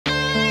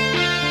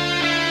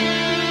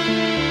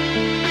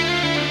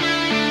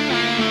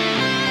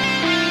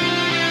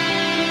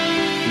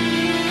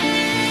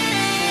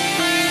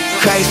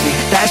crazy,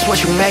 that's what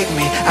you make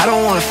me. I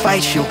don't wanna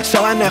fight you,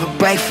 so I never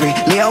break free.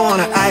 Leo on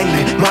an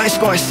island, my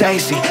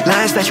Scorsese.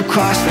 Lines that you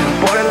cross and I'm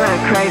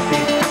borderline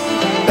crazy.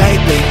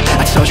 Baby,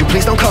 I told you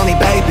please don't call me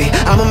baby.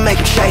 I'ma make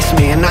you chase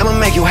me and I'ma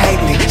make you hate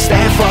me.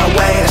 Staying far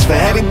away, that's for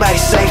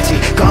everybody's safety.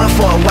 Gone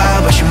for a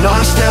while, but you know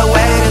I'm still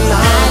waiting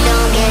on. I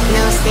don't get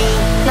no sleep,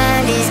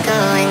 mind is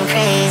going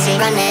crazy.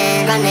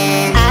 Running,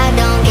 running, I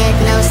don't get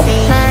no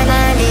sleep. My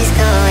mind is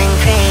going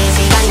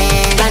crazy.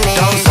 Running, running.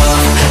 Goes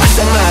off, I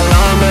set my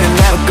alarm but it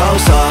never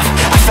goes off.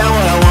 I found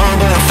what I want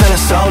but I'm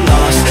feeling so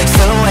lost.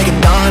 Still awake at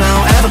dawn, I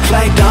don't ever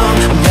play dumb.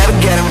 I'm never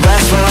getting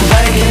rest when I'm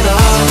waking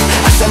up.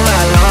 I set my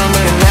alarm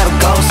but it never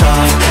goes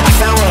off. I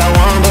found what I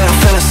want but I'm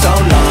feeling so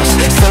lost.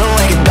 Still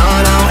awake at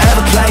dawn, I don't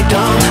ever play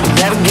dumb. I'm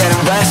never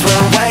getting rest when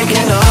I'm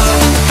waking up.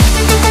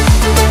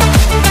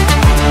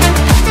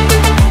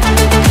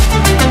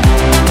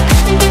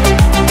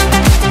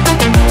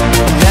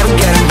 Never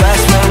getting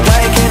rest when I'm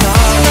waking up.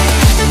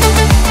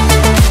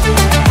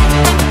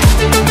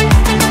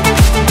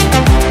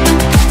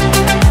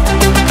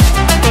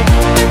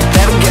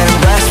 Never getting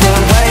rest when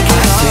I'm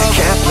waking up. I still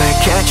can't blink,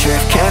 can't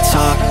drift, can't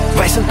talk.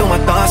 Racing through my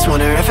thoughts,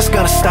 wonder if it's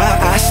gonna stop.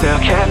 I still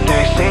can't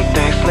think, see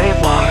things,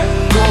 sleepwalk.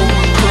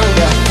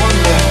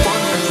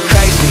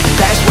 Crazy,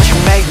 that's what you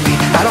make me.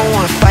 I don't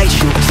wanna fight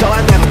you, so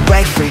I never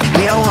break free.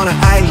 Leo on an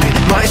island,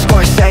 my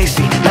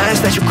Scorsese.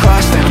 Lines that you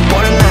cross and I'm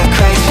borderline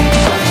crazy.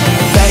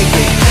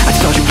 Baby, I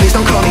told you please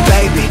don't call me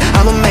baby.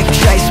 I'ma make you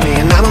chase me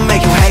and I'ma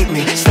make you hate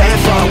me.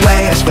 Staying far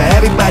away, that's for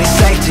everybody's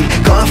safety.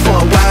 Gone for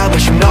a while,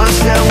 but you know I'm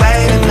still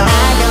waiting on.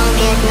 I don't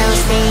get no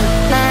sleep,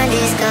 mind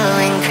is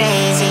going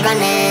crazy.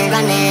 Running,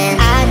 running,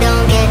 I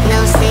don't get no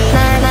sleep.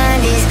 My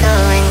mind is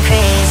going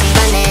crazy.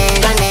 Running,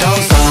 running.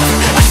 Goes off,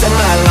 I set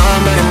my alarm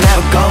but it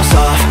never goes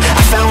off.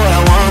 I found what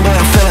I want but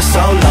I'm feeling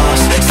so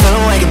lost. Still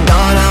awake at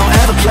dawn, I don't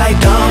ever play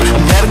dumb.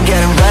 I'm never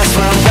getting rest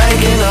when I'm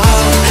waking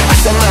up. I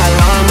set my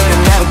alarm but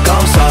it never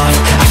goes off.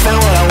 I found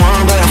what I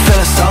want but I'm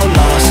feeling so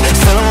lost.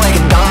 Still awake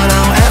at dawn, I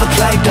don't ever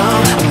play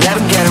dumb. I'm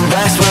never getting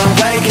rest when I'm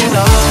waking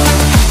up.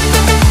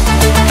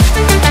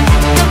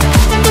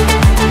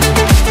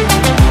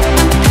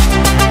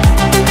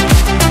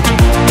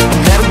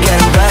 Never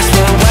getting rest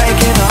when I'm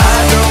waking up.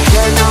 I don't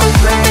get no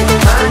sleep,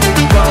 mind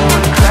is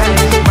going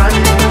crazy.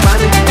 Running,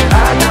 running,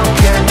 I don't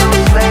get no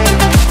sleep.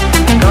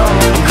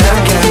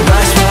 Never getting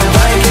rest when I'm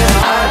waking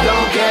up. I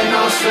don't get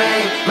no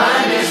sleep,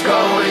 mind is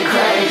going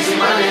crazy.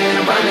 Running,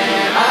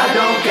 running, I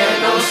don't get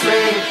no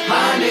sleep.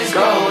 Mind is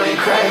going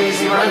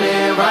crazy.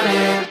 Running,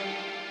 running.